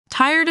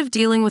Tired of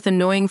dealing with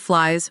annoying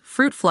flies,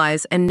 fruit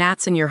flies, and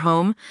gnats in your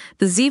home?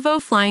 The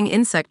Zevo Flying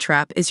Insect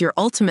Trap is your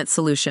ultimate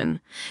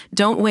solution.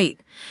 Don't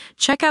wait.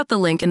 Check out the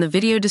link in the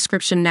video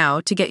description now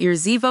to get your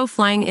Zevo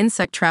Flying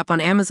Insect Trap on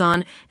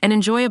Amazon and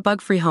enjoy a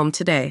bug-free home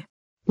today.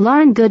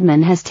 Lauryn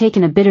Goodman has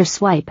taken a bitter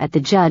swipe at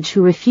the judge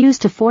who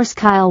refused to force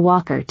Kyle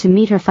Walker to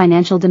meet her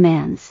financial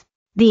demands.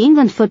 The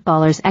England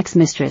footballer's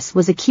ex-mistress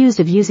was accused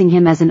of using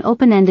him as an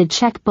open-ended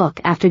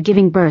checkbook after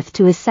giving birth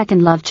to his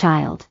second love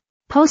child.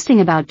 Posting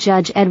about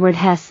Judge Edward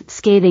Hess'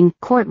 scathing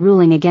court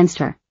ruling against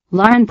her,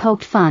 Lauryn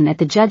poked fun at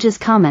the judge's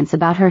comments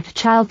about her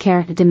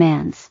childcare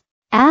demands.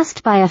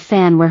 Asked by a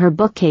fan where her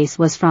bookcase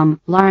was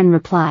from, Lauryn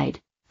replied,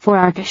 "For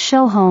our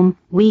show home,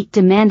 we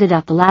demanded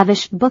a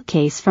lavish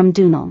bookcase from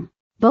Dunelm.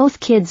 Both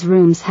kids'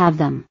 rooms have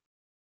them.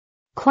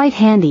 Quite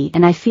handy,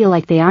 and I feel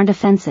like they aren't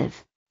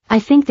offensive. I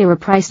think they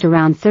were priced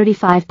around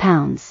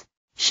 £35.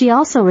 She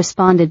also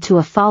responded to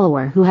a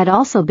follower who had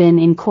also been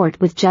in court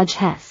with Judge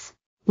Hess.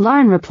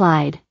 Lauryn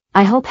replied,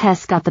 "I hope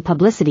Hess got the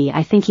publicity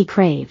I think he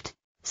craved.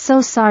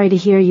 So sorry to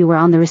hear you were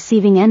on the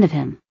receiving end of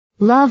him.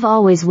 Love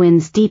always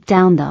wins deep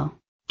down though."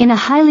 In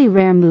a highly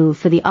rare move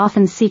for the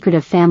often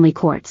secretive family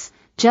courts,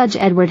 Judge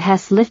Edward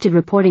Hess lifted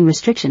reporting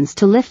restrictions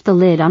to lift the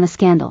lid on a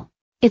scandal.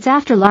 It's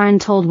after Lauryn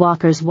told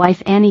Walker's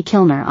wife Annie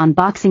Kilner on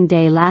Boxing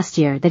Day last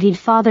year that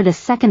he'd fathered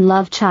a second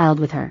love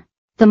child with her.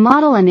 The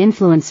model and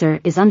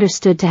influencer is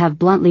understood to have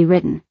bluntly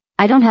written,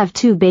 "I don't have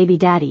two baby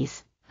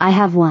daddies, I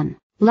have one."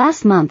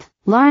 Last month,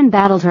 Lauryn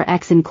battled her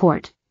ex in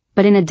court,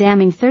 but in a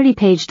damning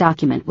 30-page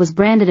document was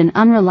branded an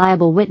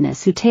unreliable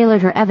witness who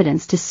tailored her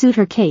evidence to suit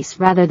her case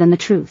rather than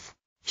the truth.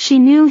 She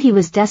knew he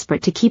was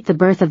desperate to keep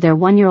the birth of their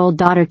one-year-old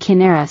daughter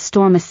Kinera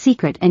Storm a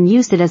secret and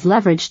used it as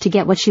leverage to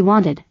get what she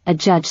wanted, a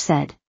judge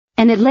said.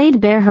 And it laid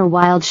bare her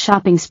wild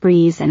shopping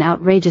sprees and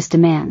outrageous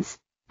demands,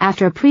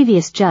 after a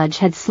previous judge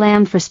had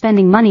slammed for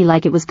spending money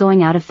like it was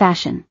going out of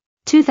fashion.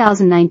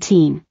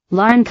 2019,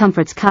 Lauryn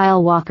comforts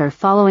Kyle Walker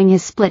following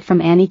his split from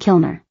Annie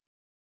Kilner.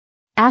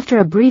 After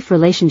a brief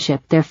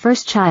relationship, their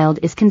first child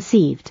is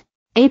conceived.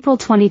 April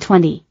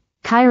 2020,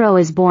 Cairo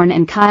is born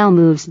and Kyle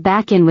moves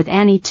back in with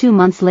Annie 2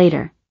 months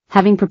later,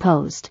 having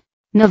proposed.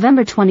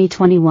 November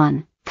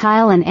 2021,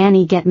 Kyle and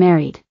Annie get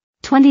married.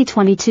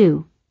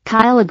 2022,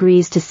 Kyle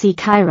agrees to see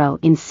Cairo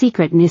in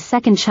secret and his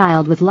second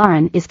child with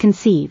Lauryn is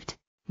conceived.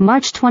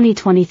 March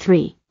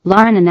 2023,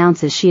 Lauryn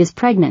announces she is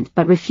pregnant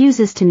but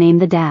refuses to name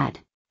the dad.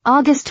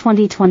 August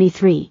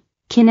 2023,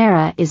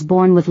 Kinera is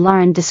born with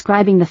Lauryn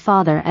describing the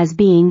father as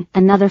being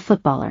another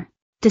footballer.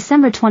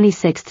 December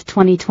 26,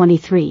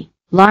 2023,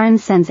 Lauryn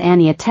sends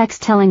Annie a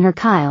text telling her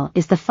Kyle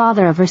is the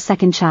father of her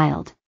second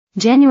child.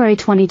 January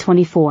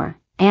 2024,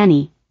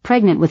 Annie,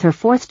 pregnant with her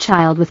fourth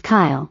child with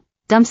Kyle,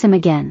 dumps him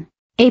again.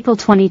 April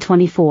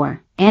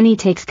 2024, Annie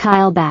takes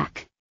Kyle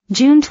back.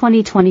 June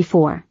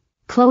 2024,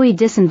 Chloe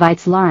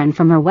disinvites Lauryn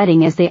from her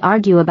wedding as they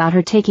argue about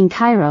her taking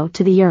Cairo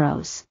to the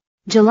Euros.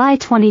 July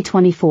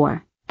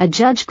 2024, a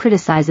judge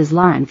criticizes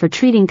Lauryn for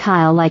treating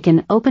Kyle like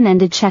an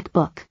open-ended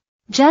checkbook.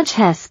 Judge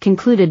Hess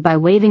concluded by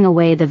waving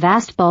away the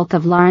vast bulk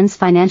of Lauryn's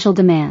financial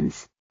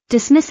demands.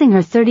 Dismissing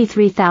her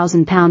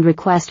 £33,000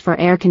 request for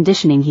air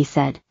conditioning, he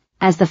said,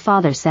 as the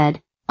father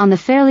said, "On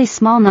the fairly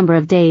small number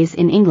of days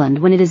in England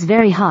when it is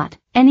very hot,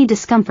 any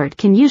discomfort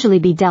can usually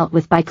be dealt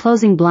with by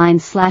closing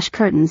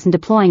blinds/curtains and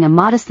deploying a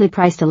modestly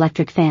priced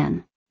electric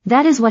fan.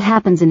 That is what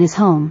happens in his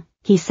home,"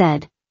 he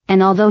said,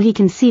 and although he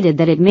conceded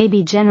that it may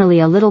be generally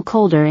a little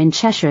colder in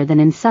Cheshire than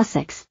in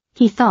Sussex,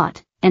 he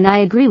thought, and I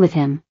agree with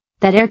him,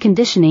 that air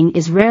conditioning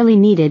is rarely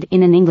needed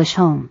in an English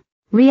home.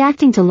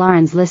 Reacting to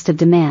Lauryn's list of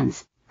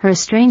demands, her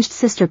estranged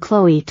sister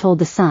Chloe told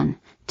The Sun,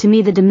 "To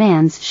me the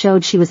demands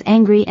showed she was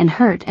angry and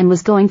hurt and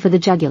was going for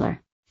the jugular.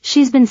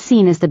 She's been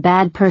seen as the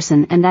bad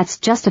person and that's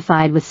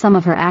justified with some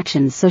of her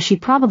actions, so she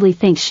probably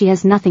thinks she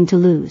has nothing to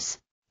lose.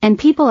 And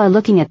people are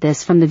looking at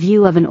this from the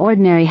view of an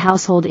ordinary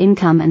household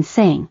income and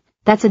saying,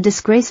 that's a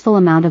disgraceful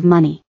amount of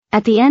money.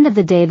 At the end of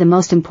the day, the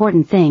most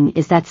important thing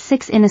is that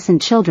 6 innocent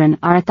children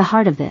are at the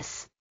heart of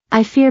this.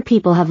 I fear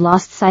people have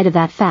lost sight of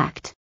that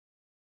fact."